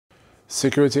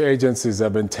Security agencies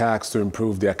have been tasked to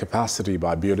improve their capacity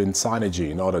by building synergy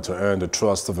in order to earn the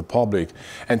trust of the public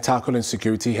and tackle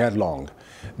insecurity headlong.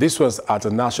 This was at a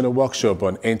national workshop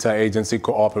on interagency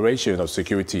cooperation of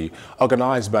security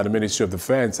organized by the Ministry of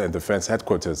Defense and Defense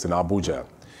Headquarters in Abuja.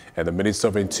 And the Minister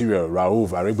of Interior,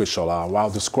 Rauf, while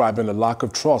describing the lack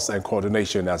of trust and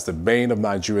coordination as the bane of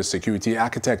Nigeria's security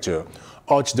architecture,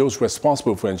 urged those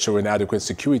responsible for ensuring adequate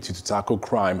security to tackle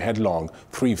crime headlong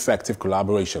through effective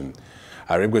collaboration.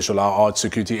 Arigweshola urged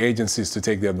security agencies to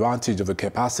take the advantage of the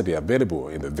capacity available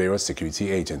in the various security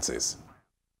agencies.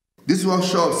 This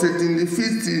workshop certainly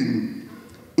fits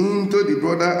into the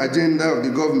broader agenda of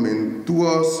the government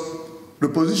towards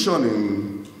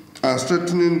repositioning and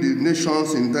strengthening the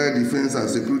nation's entire defense and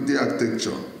security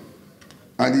architecture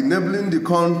and enabling the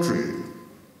country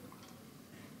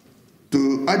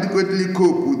to adequately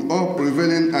cope with all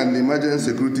prevailing and emerging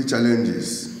security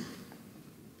challenges.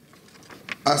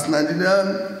 As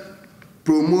Nigeria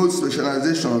promotes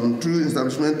specialization through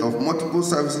establishment of multiple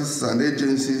services and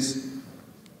agencies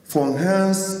for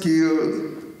enhanced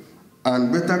skills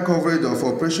and better coverage of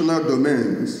operational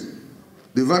domains,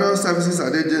 the various services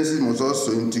and agencies must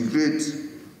also integrate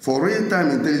for real-time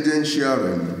intelligence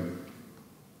sharing,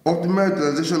 optimal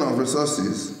utilization of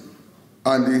resources,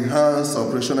 and enhance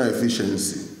operational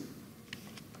efficiency.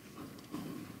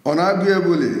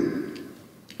 Unarguably,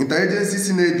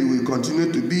 interagency synergy will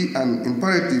continue to be an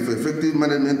imperative for effective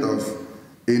management of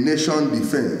a nation's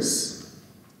defense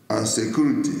and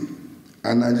security,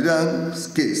 and Nigeria's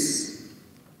case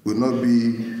will not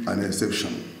be an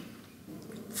exception.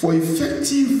 For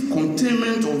effective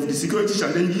containment of the security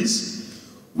challenges,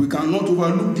 we cannot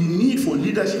overlook the need for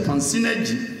leadership and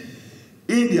synergy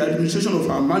in the administration of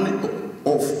our management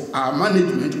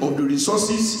of the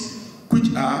resources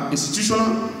which are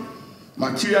institutional,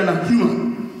 material, and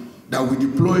human that we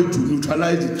deploy to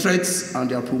neutralize the threats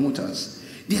and their promoters.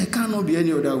 There cannot be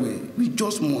any other way. We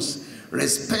just must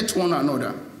respect one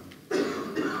another.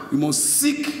 We must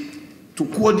seek to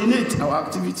coordinate our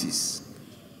activities.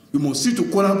 We must seek to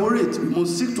collaborate. We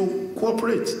must seek to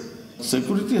cooperate.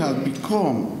 Security has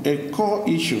become a core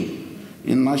issue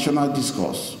in national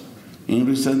discourse in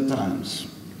recent times.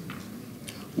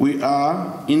 We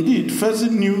are indeed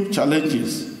facing new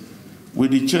challenges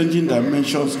with the changing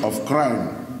dimensions of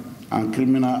crime and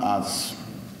criminal acts.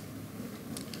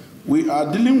 We are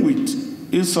dealing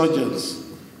with insurgents,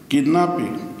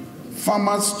 kidnapping,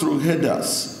 farmers through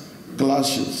headers,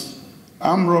 clashes,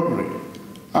 armed robbery,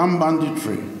 armed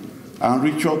banditry, and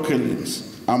ritual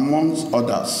killings, amongst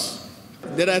others.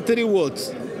 There are three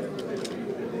words: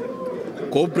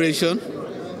 cooperation,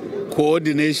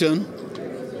 coordination,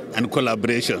 and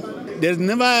collaboration. There's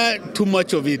never too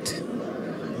much of it.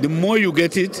 The more you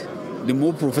get it, the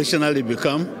more professional you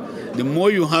become. The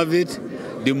more you have it,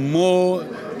 the more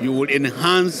you will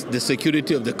enhance the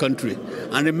security of the country.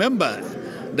 And remember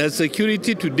that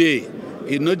security today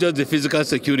is not just the physical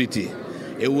security.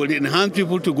 It will enhance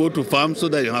people to go to farms so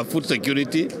that you have food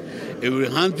security. It will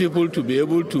enhance people to be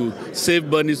able to save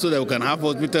money so that you can have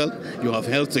hospital, you have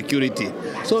health security.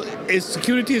 So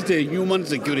security is a human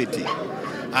security.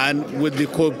 And with the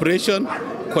cooperation,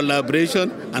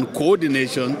 collaboration, and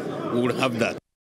coordination, we will have that.